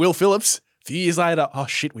 they took Will Phillips. A few years later, oh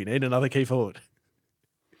shit, we need another key forward.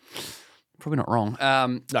 Probably not wrong.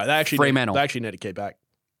 No, they actually Fremantle. need a key back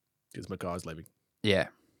because Mackay's leaving. Yeah.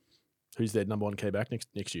 Who's their number one key back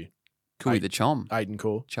next year? Could be the Chom. Aiden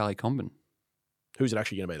Core. Charlie Comben. Who's it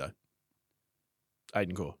actually going to be though?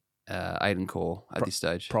 Aiden Core. Aiden Core at this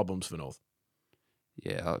stage. Problems for North.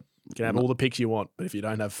 Yeah. You can have all the picks you want, but if you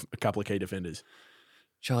don't have a couple of key defenders,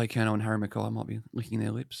 Charlie Curnow and Harry Mackay might be licking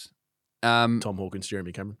their lips. Tom Hawkins,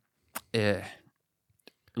 Jeremy Cameron. Yeah.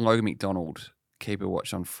 Logan McDonald, keeper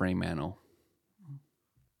watch on Fremantle.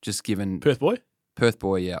 Just given Perth boy? Perth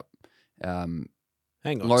boy, yeah. Hang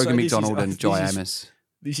on. Logan So McDonald and Jai Amos.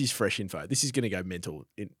 This is fresh info. This is going to go mental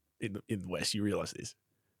in the West. You realise this.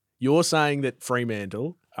 You're saying that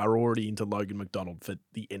Fremantle are already into Logan McDonald for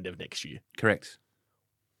the end of next year. Correct.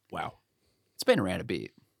 Wow. It's been around a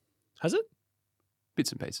bit. Has it?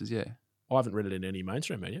 Bits and pieces, yeah. I haven't read it in any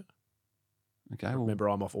mainstream media. Okay, well, Remember,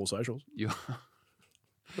 I'm off all socials. you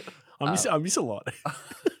I miss a lot.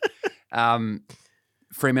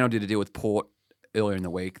 Fremantle did a deal with Port earlier in the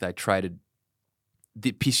week. They traded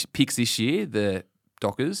the picks this year, the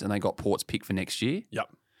Dockers, and they got Port's pick for next year. Yep.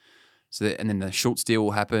 So, and then the Schultz deal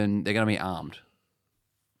will happen. They're going to be armed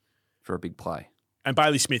for a big play. And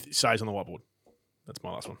Bailey Smith stays on the whiteboard. That's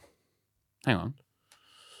my last one. Hang on.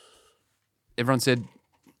 Everyone said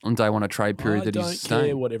on day one of trade period that he's I don't staying.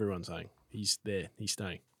 care what everyone's saying. He's there. He's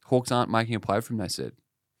staying. Hawks aren't making a play for him, they said.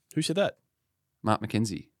 Who said that? Mark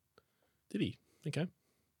McKenzie. Did he? Okay.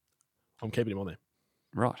 I'm keeping him on there.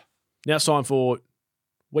 Right. Now it's time for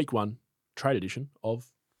week 1 trade edition of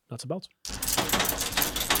Nuts and Bolts.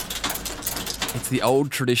 It's the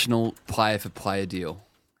old traditional player for player deal.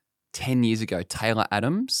 10 years ago, Taylor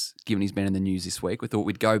Adams, given he's been in the news this week, we thought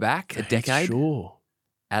we'd go back a decade. Sure.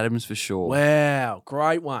 Adams for sure. Wow.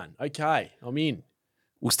 Great one. Okay. I'm in.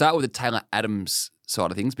 We'll start with the Taylor Adams side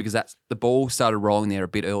of things because that's the ball started rolling there a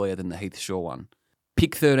bit earlier than the Heath Shaw one.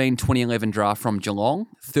 Pick 13, 2011 draft from Geelong.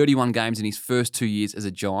 31 games in his first 2 years as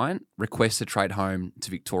a Giant. Request to trade home to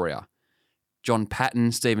Victoria. John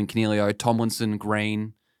Patton, Stephen Canelio, Tomlinson,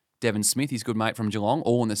 Green, Devon Smith, his good mate from Geelong,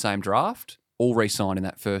 all in the same draft. All re-signed in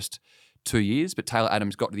that first 2 years. But Taylor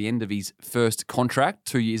Adams got to the end of his first contract,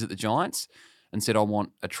 2 years at the Giants, and said, I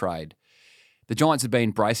want a trade. The Giants had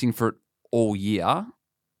been bracing for it all year.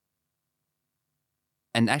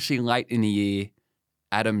 And actually late in the year,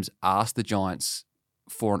 Adams asked the Giants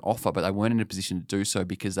for an offer, but they weren't in a position to do so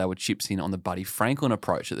because they were chips in on the Buddy Franklin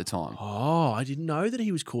approach at the time. Oh, I didn't know that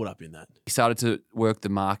he was caught up in that. He started to work the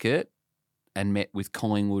market and met with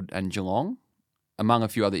Collingwood and Geelong, among a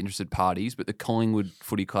few other interested parties, but the Collingwood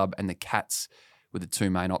Footy Club and the Cats were the two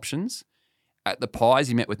main options. At the Pies,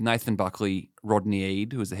 he met with Nathan Buckley, Rodney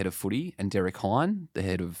Eade, who was the head of footy, and Derek Hine, the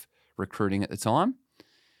head of recruiting at the time.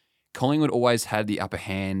 Collingwood always had the upper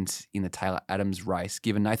hand in the Taylor Adams race,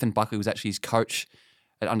 given Nathan Buckley was actually his coach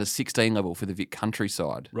at under 16 level for the Vic Country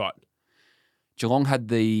side. Right. Geelong had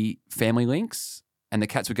the family links, and the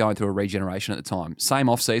Cats were going through a regeneration at the time. Same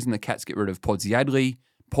off-season, the Cats get rid of Podsy Yadley,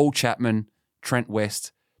 Paul Chapman, Trent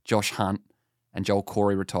West, Josh Hunt, and Joel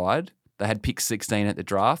Corey retired. They had pick 16 at the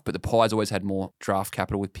draft, but the Pies always had more draft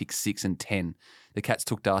capital with pick 6 and 10. The Cats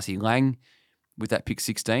took Darcy Lang with that pick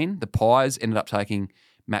 16. The Pies ended up taking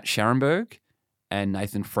Matt Scharenberg and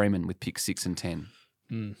Nathan Freeman with pick 6 and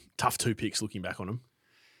 10. Tough 2 picks looking back on them.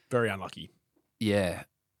 Very unlucky. Yeah.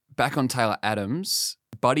 Back on Taylor Adams,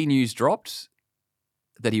 Buddy news dropped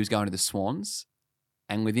that he was going to the Swans,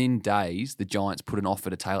 and within days, the Giants put an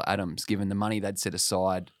offer to Taylor Adams, given the money they'd set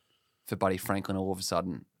aside for Buddy Franklin all of a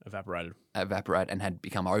sudden Evaporated and had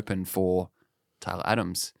become open for Taylor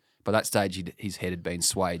Adams. By that stage, his head had been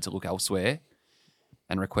swayed to look elsewhere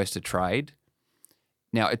and request a trade.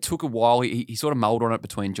 Now, it took a while. He sort of mulled on it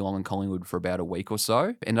between Geelong and Collingwood for about a week or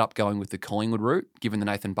so. Ended up going with the Collingwood route, given the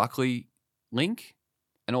Nathan Buckley link,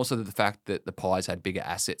 and also the fact that the Pies had bigger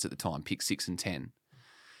assets at the time, pick 6 and 10.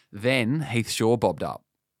 Then Heath Shaw bobbed up,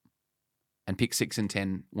 and pick 6 and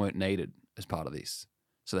 10 weren't needed as part of this.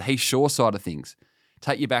 So the Heath Shaw side of things,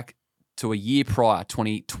 take you back to a year prior,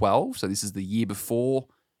 2012. So this is the year before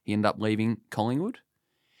he ended up leaving Collingwood.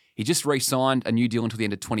 He just re-signed a new deal until the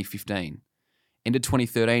end of 2015. End of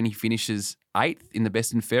 2013, he finishes 8th in the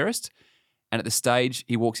best and fairest. And at the stage,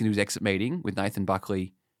 he walks into his exit meeting with Nathan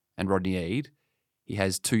Buckley and Rodney Eade. He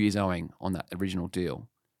has 2 years owing on that original deal.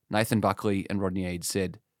 Nathan Buckley and Rodney Eade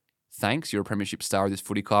said, "Thanks, you're a premiership star of this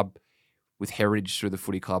footy club with heritage through the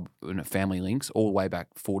footy club and family links all the way back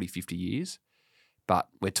 40, 50 years. But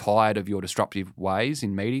we're tired of your disruptive ways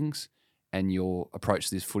in meetings and your approach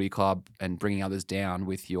to this footy club and bringing others down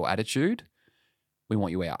with your attitude. We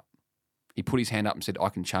want you out." He put his hand up and said, "I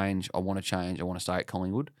can change. I want to stay at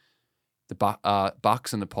Collingwood." The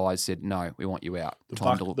Bucks and the Pies said, "No, we want you out."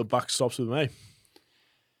 The buck stops with me.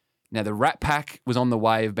 Now, the Rat Pack was on the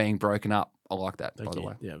way of being broken up. I like that, by the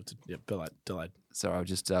way. Yeah, delayed. So I was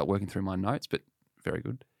just working through my notes, but very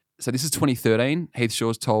good. So this is 2013. Heath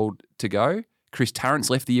Shaw's told to go. Chris Tarrant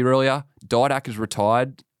left the year earlier. Didak has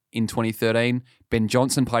retired in 2013. Ben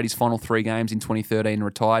Johnson played his final 3 games in 2013 and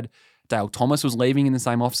retired. Dale Thomas was leaving in the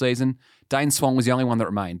same off-season. Dane Swan was the only one that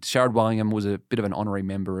remained. Sharad Wellingham was a bit of an honorary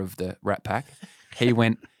member of the Rat Pack. He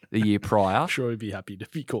went the year prior. I'm sure he'd be happy to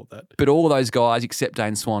be called that. But all of those guys, except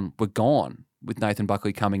Dane Swan, were gone with Nathan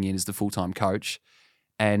Buckley coming in as the full-time coach.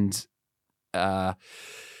 And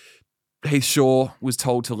Heath Shaw was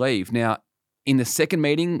told to leave. Now, in the second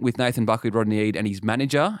meeting with Nathan Buckley, Rodney Eade, and his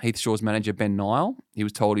manager, Heath Shaw's manager, Ben Nile, he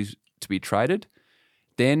was told he's to be traded.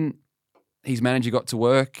 Then his manager got to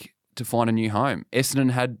work to find a new home.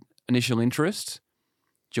 Essendon had initial interest.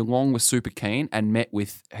 Geelong was super keen and met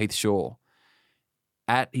with Heath Shaw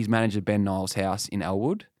at his manager Ben Niles' house in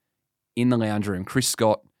Elwood. In the lounge room, Chris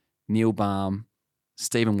Scott, Neil Baum,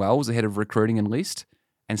 Stephen Wells, the head of recruiting and list,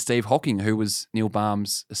 and Steve Hocking, who was Neil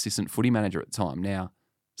Baum's assistant footy manager at the time, now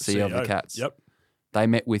CEO of the Cats. Yep. They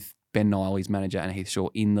met with Ben Nile, his manager, and Heath Shaw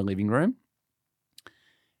in the living room.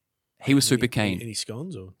 He was super keen. Any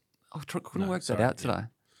scones or? I couldn't work that out today.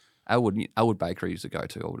 Elwood Bakery used to go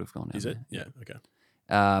to. I would have gone. Is it? Yeah.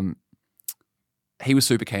 Okay. He was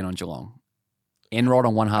super keen on Geelong. Enrod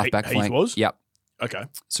on one half back flank. Heath was? Yep. Okay.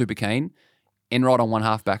 Super keen. Enrod on one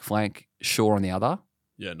half back flank. Shaw on the other.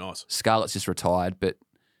 Yeah, nice. Scarlett's just retired, but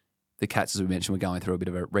the Cats, as we mentioned, were going through a bit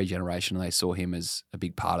of a regeneration, and they saw him as a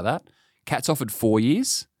big part of that. Cats offered 4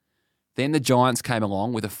 years. Then the Giants came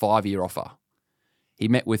along with a 5-year offer. He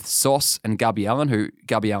met with Sauce and Gubby Allen, who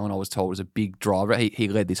Gubby Allen, I was told, was a big driver. He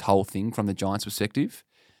led this whole thing from the Giants' perspective.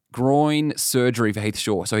 Groin surgery for Heath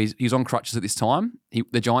Shaw. So he's on crutches at this time.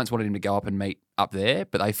 The Giants wanted him to go up and meet up there,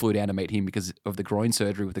 but they flew down to meet him because of the groin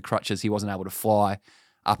surgery with the crutches. He wasn't able to fly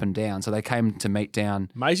up and down. So they came to meet down.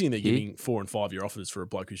 Amazing they're giving 4 and 5 year offers for a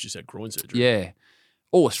bloke who's just had groin surgery. Yeah.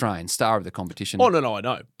 All Australian, star of the competition. Oh, no, I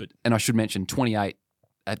know. And I should mention 28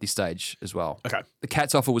 at this stage as well. Okay. The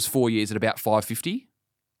Cats offer was 4 years at about $550,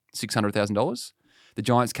 $600,000. The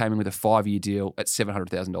Giants came in with a 5-year deal at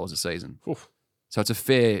 $700,000 a season. Oof. So it's a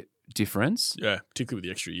fair difference. Yeah, particularly with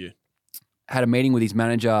the extra year. Had a meeting with his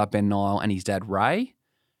manager, Ben Nile, and his dad, Ray,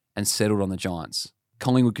 and settled on the Giants.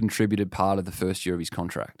 Collingwood contributed part of the first year of his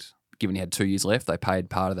contract. Given he had 2 years left, they paid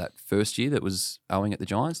part of that first year that was owing at the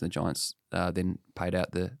Giants, and the Giants then paid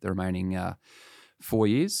out the remaining 4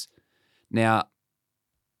 years. Now,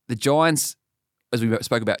 the Giants, as we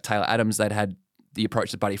spoke about Taylor Adams, they'd had the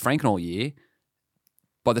approach to Buddy Franklin all year.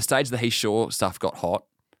 By the stage the Heath Shaw stuff got hot,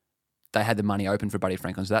 they had the money open for Buddy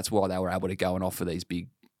Franklin, so that's why they were able to go and offer these big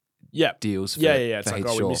deals for It's for like,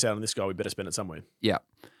 Heath we Shaw. miss out on this guy. We better spend it somewhere. Yeah.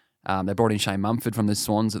 They brought in Shane Mumford from the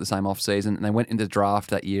Swans at the same off-season, and they went into the draft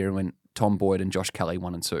that year and went Tom Boyd and Josh Kelly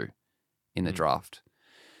 1 and 2 in the draft.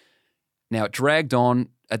 Now, it dragged on.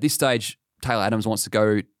 At this stage, Taylor Adams wants to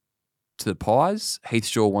go to the Pies. Heath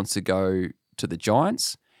Shaw wants to go to the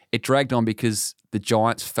Giants. It dragged on because the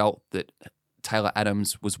Giants felt that Taylor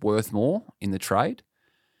Adams was worth more in the trade,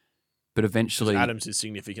 but eventually Adams is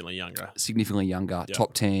significantly younger. Yep.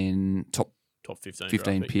 Top 10, top 15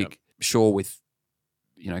 15 draft pick. Yep. Shaw with,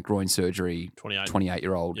 groin surgery, 28.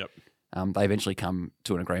 28-year-old. Yep. They eventually come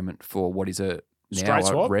to an agreement for what is Straight a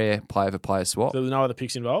swap? rare player-for-player swap. There were no other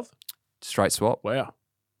picks involved? Straight swap. Wow.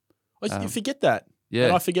 You forget that. Yeah.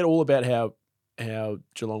 And I forget all about how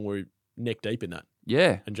Geelong were neck deep in that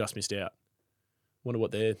Yeah. and just missed out. Wonder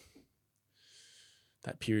what that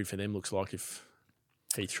period for them looks like if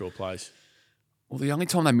Heath Shaw plays. Well, the only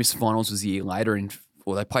time they missed finals was a year later.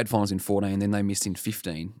 They played finals in 14, then they missed in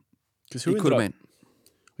 15. Because He could have been.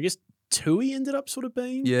 I guess Tui ended up sort of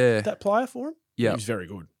being Yeah. that player for him. Yeah. He was very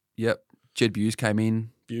good. Yep. Jed Buse came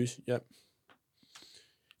in. Views, yep.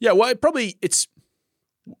 Yeah, well, it's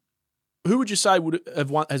who would you say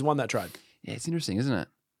has won that trade? Yeah, it's interesting, isn't it?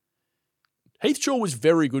 Heath Shaw was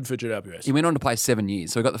very good for GWS. He went on to play 7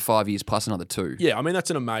 years, so he got the 5 years plus another 2. Yeah, I mean,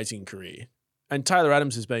 that's an amazing career. And Taylor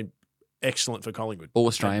Adams has been excellent for Collingwood. All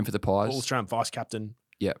Australian for the Pies. All Australian vice captain.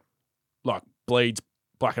 Yeah. Like, bleeds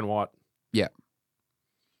black and white. Yeah.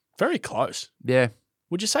 Very close. Yeah.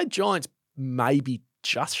 Would you say Giants maybe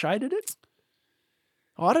just shaded it?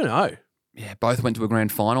 I don't know. Yeah, both went to a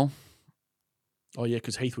grand final. Oh, yeah,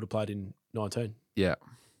 because Heath would have played in 19. Yeah.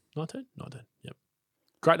 19, yep.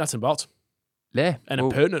 Great nuts and bolts. Yeah. And a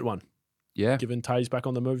pertinent one, Yeah. given Tays back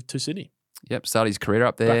on the move to Sydney. Yep. Started his career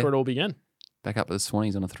up Back there. where it all began. Back up to the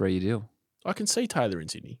Swannies on a 3-year deal. I can see Taylor in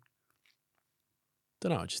Sydney.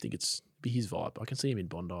 Don't know. I just think it's be his vibe. I can see him in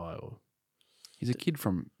Bondi or He's a kid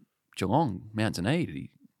from Geelong, Mount Dunedin. He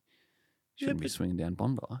shouldn't be but- swinging down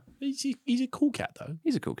Bondi. he's a cool cat though.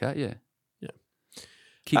 He's a cool cat, yeah. Yeah.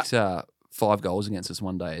 Kicked 5 goals against us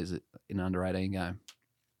one day in an under-18 game.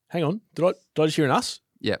 Hang on, did I just hear an us?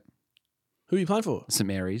 Yep. Who are you playing for? St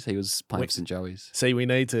Mary's. He was playing for St Joey's. See, we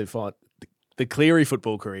need to find the Cleary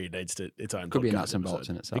football career needs its own. Could be a podcast nuts and bolts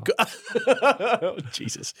episode. in itself. Oh,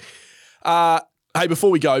 Jesus. Hey,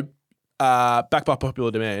 before we go, back by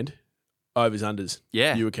popular demand, overs unders.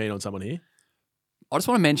 Yeah. You were keen on someone here. I just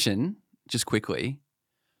want to mention, just quickly,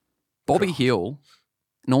 Bobby Hill,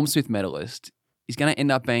 Norm Smith medalist, is going to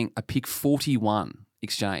end up being a pick 41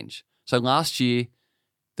 exchange. So last year,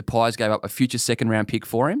 the Pies gave up a future second-round pick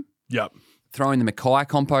for him. Yep. Throw in the Mackay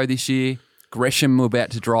compo this year. Gresham were about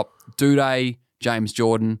to drop. Duday, James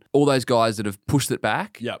Jordan, all those guys that have pushed it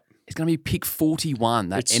back. Yep. It's going to be pick 41,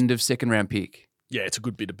 that It's- end of second-round pick. Yeah, it's a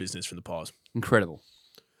good bit of business from the Pies. Incredible.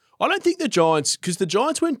 I don't think the Giants, because the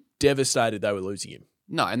Giants weren't devastated they were losing him.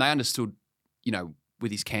 No, and they understood,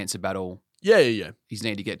 with his cancer battle, Yeah. his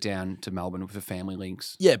need to get down to Melbourne for family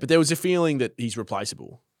links. Yeah, but there was a feeling that he's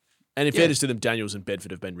replaceable. And in Yeah. fairness to them, Daniels and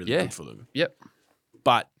Bedford have been really Yeah. good for them. Yep.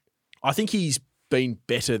 But I think he's been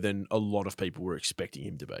better than a lot of people were expecting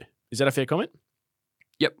him to be. Is that a fair comment?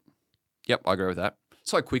 Yep, I agree with that.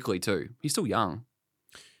 So quickly, too. He's still young.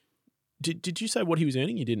 Did you say what he was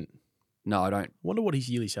earning? You didn't. No, I don't. Wonder what his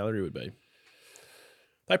yearly salary would be.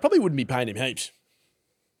 They probably wouldn't be paying him heaps.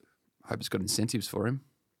 Hope it's got incentives for him.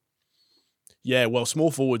 Yeah, well,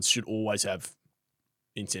 small forwards should always have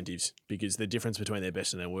incentives because the difference between their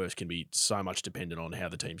best and their worst can be so much dependent on how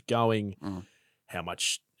the team's going, how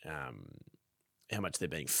much they're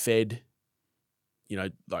being fed,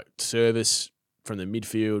 like service from the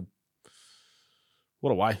midfield. What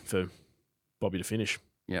a way for Bobby to finish.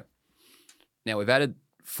 Yep. Now, we've added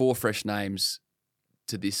 4 fresh names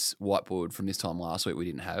to this whiteboard from this time last week we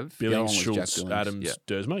didn't have. The other one Billings, was Jack Schultz, Billings. Adams, Yep.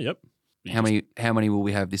 Dersma, yep. How many will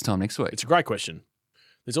we have this time next week? It's a great question.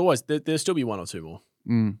 There'll still be 1 or 2 more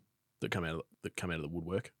Mm. that come out of the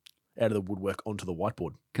woodwork. Out of the woodwork onto the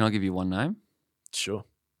whiteboard. Can I give you one name? Sure.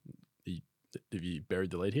 Have you buried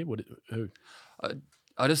the lead here? Who?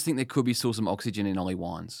 I just think there could be still some oxygen in Ollie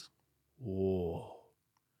Wines. Oh.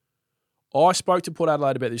 I spoke to Port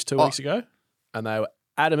Adelaide about this 2 weeks ago, and they were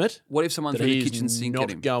adamant What if someone that threw the he kitchen is sink at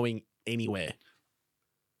not him? going anywhere.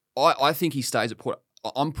 I think he stays at Port.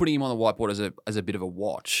 I'm putting him on the whiteboard as a bit of a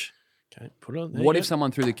watch. Okay, put it on. What if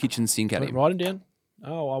someone threw the kitchen sink at him? Write him down.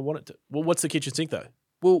 Oh, I want it to. Well, what's the kitchen sink though?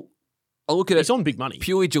 Well, I look at He's it on big money.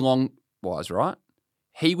 purely Geelong wise, right?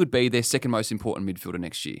 He would be their second most important midfielder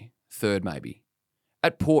next year, third maybe.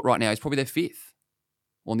 At Port right now, he's probably their fifth.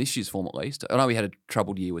 Well, in this year's form at least. I know he had a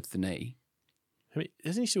troubled year with the knee.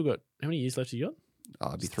 Hasn't he still got how many years left? He got?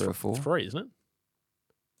 It'd be 3 or 4. 3, isn't it?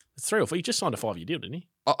 It's 3 or 4. He just signed a 5-year deal, didn't he?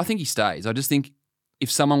 I think he stays. I just think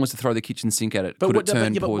if someone was to throw the kitchen sink at it, could it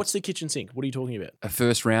turn but towards what's the kitchen sink? What are you talking about? a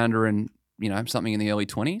first rounder and something in the early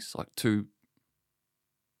 20s, like 2.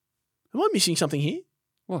 Am I missing something here?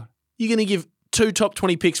 What? You're going to give 2 top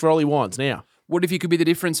 20 picks for Ollie Wines now? What if he could be the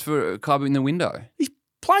difference for a club in the window? He's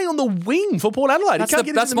playing on the wing for Port Adelaide.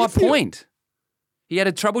 That's my point. He had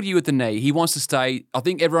a troubled year with the knee. He wants to stay. I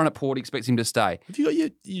think everyone at Port expects him to stay. Have you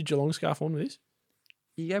got your Geelong scarf on with this?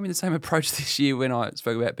 He gave me the same approach this year when I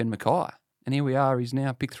spoke about Ben Mackay. And here we are. He's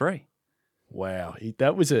now pick 3. Wow,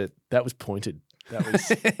 that was pointed. That was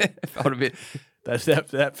Felt a bit.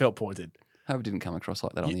 that felt pointed. I hope it didn't come across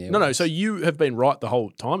like that on the air. No. So you have been right the whole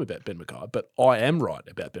time about Ben Mackay, but I am right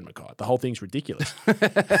about Ben Mackay. The whole thing's ridiculous.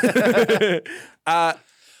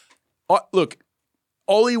 Look,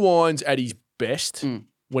 Ollie Wines at his best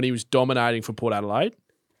when he was dominating for Port Adelaide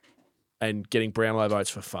and getting Brownlow votes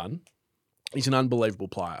for fun. He's an unbelievable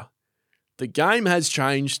player. The game has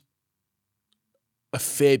changed a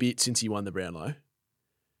fair bit since he won the Brownlow.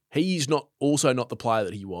 He's also not the player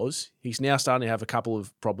that he was. He's now starting to have a couple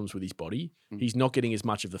of problems with his body. He's not getting as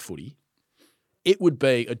much of the footy. It would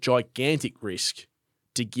be a gigantic risk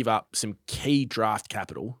to give up some key draft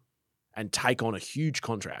capital and take on a huge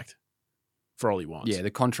contract for Ollie Wines. Yeah,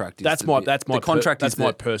 the contract is that's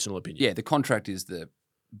my personal opinion. Yeah, the contract is the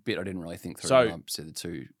bit I didn't really think through So, when I said the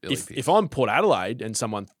 2 early picks. If I'm Port Adelaide and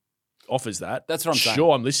someone offers that, That's what I'm saying.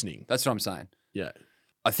 Sure, I'm listening. That's what I'm saying. Yeah.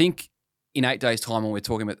 I think in 8 days' time when we're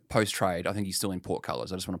talking about post-trade, I think he's still in Port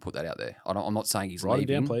colours. I just want to put that out there. I'm not saying he's Write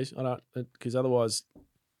leaving. it down, please. I don't, because otherwise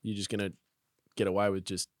you're just going to get away with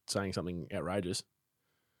just saying something outrageous.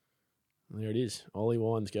 And there it is. Ollie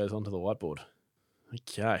Wines goes onto the whiteboard.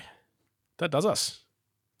 Okay. That does us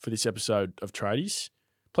for this episode of Tradies.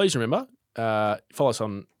 Please remember, follow us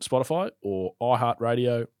on Spotify or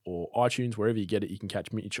iHeartRadio or iTunes, wherever you get it. You can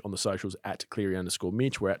catch Mitch on the socials at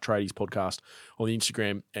Cleary_Mitch. We're at Tradies Podcast on the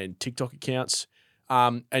Instagram and TikTok accounts.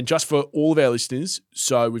 And just for all of our listeners,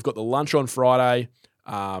 so we've got the lunch on Friday.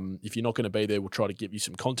 If you're not going to be there, we'll try to give you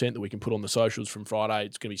some content that we can put on the socials from Friday.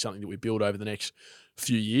 It's going to be something that we build over the next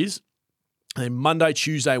few years. And then Monday,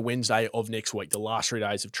 Tuesday, Wednesday of next week, the last 3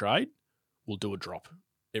 days of trade, we'll do a drop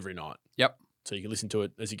every night. Yep. So you can listen to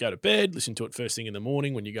it as you go to bed, listen to it first thing in the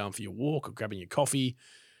morning when you're going for your walk or grabbing your coffee.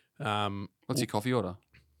 What's your coffee order?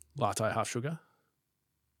 Latte, half sugar.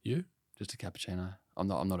 You? Just a cappuccino. I'm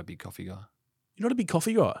not a big coffee guy. You're not a big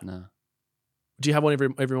coffee guy? No. Do you have one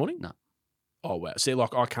every morning? No. Oh, wow. See,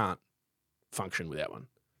 like I can't function without one.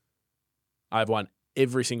 I have one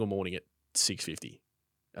every single morning at 6:50,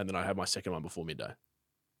 and then I have my second one before midday.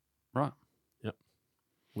 Right. Yep.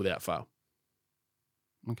 Without fail.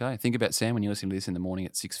 Okay. Think about Sam when you listen to this in the morning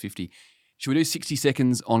at 6:50. Should we do 60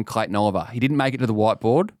 seconds on Clayton Oliver? He didn't make it to the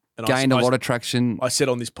whiteboard. And gained a lot of traction. I said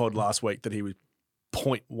on this pod last week that he was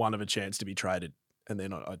 0.1 of a chance to be traded, and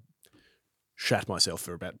then I shat myself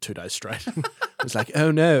for about 2 days straight. I was like,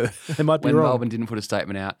 oh no, they might be when wrong. Melbourne didn't put a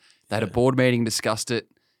statement out, they had a board meeting, discussed it.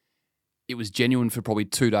 It was genuine for probably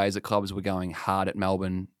 2 days that clubs were going hard at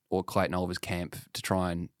Melbourne or Clayton Oliver's camp to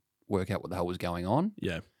try and work out what the hell was going on.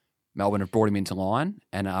 Yeah. Melbourne have brought him into line.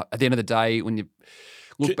 And at the end of the day, when you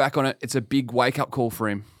look back on it, it's a big wake-up call for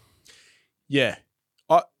him. Yeah.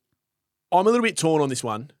 I'm a little bit torn on this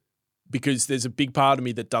one because there's a big part of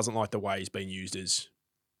me that doesn't like the way he's been used as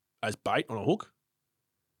bait on a hook.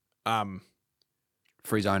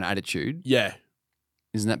 For his own attitude. Yeah.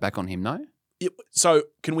 Isn't that back on him, no? So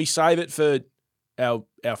can we save it for our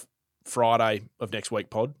Friday of next week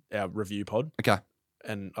pod, our review pod? Okay.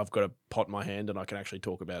 And I've got a pot in my hand and I can actually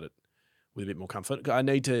talk about it with a bit more comfort. I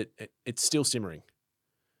need to, it's still simmering.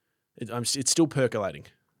 It's still percolating.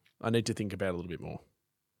 I need to think about it a little bit more.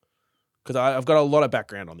 Because I've got a lot of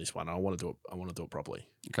background on this one. And I want to do it properly.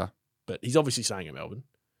 Okay. But he's obviously saying at Melbourne.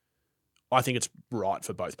 I think it's right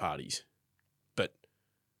for both parties. But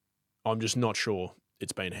I'm just not sure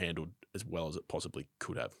it's been handled as well as it possibly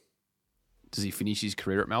could have. Does he finish his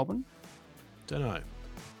career at Melbourne? Don't know.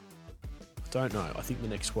 I think the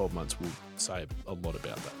next 12 months will say a lot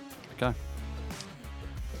about that. Okay.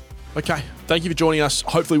 Okay, thank you for joining us.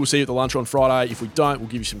 Hopefully we'll see you at the lunch on Friday. If we don't, we'll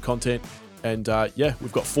give you some content. And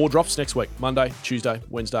we've got 4 drops next week, Monday, Tuesday,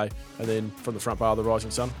 Wednesday, and then from the front bar of the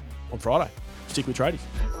Rising Sun on Friday. Stick with Tradies.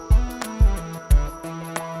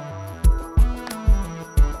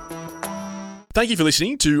 Thank you for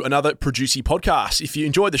listening to another Producy podcast. If you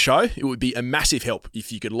enjoyed the show, it would be a massive help if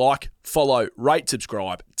you could like, follow, rate,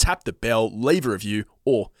 subscribe, tap the bell, leave a review,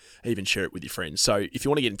 or even share it with your friends. So if you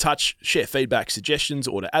want to get in touch, share feedback, suggestions,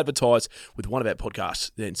 or to advertise with one of our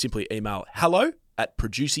podcasts, then simply email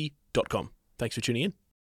hello@producy.com. Thanks for tuning in.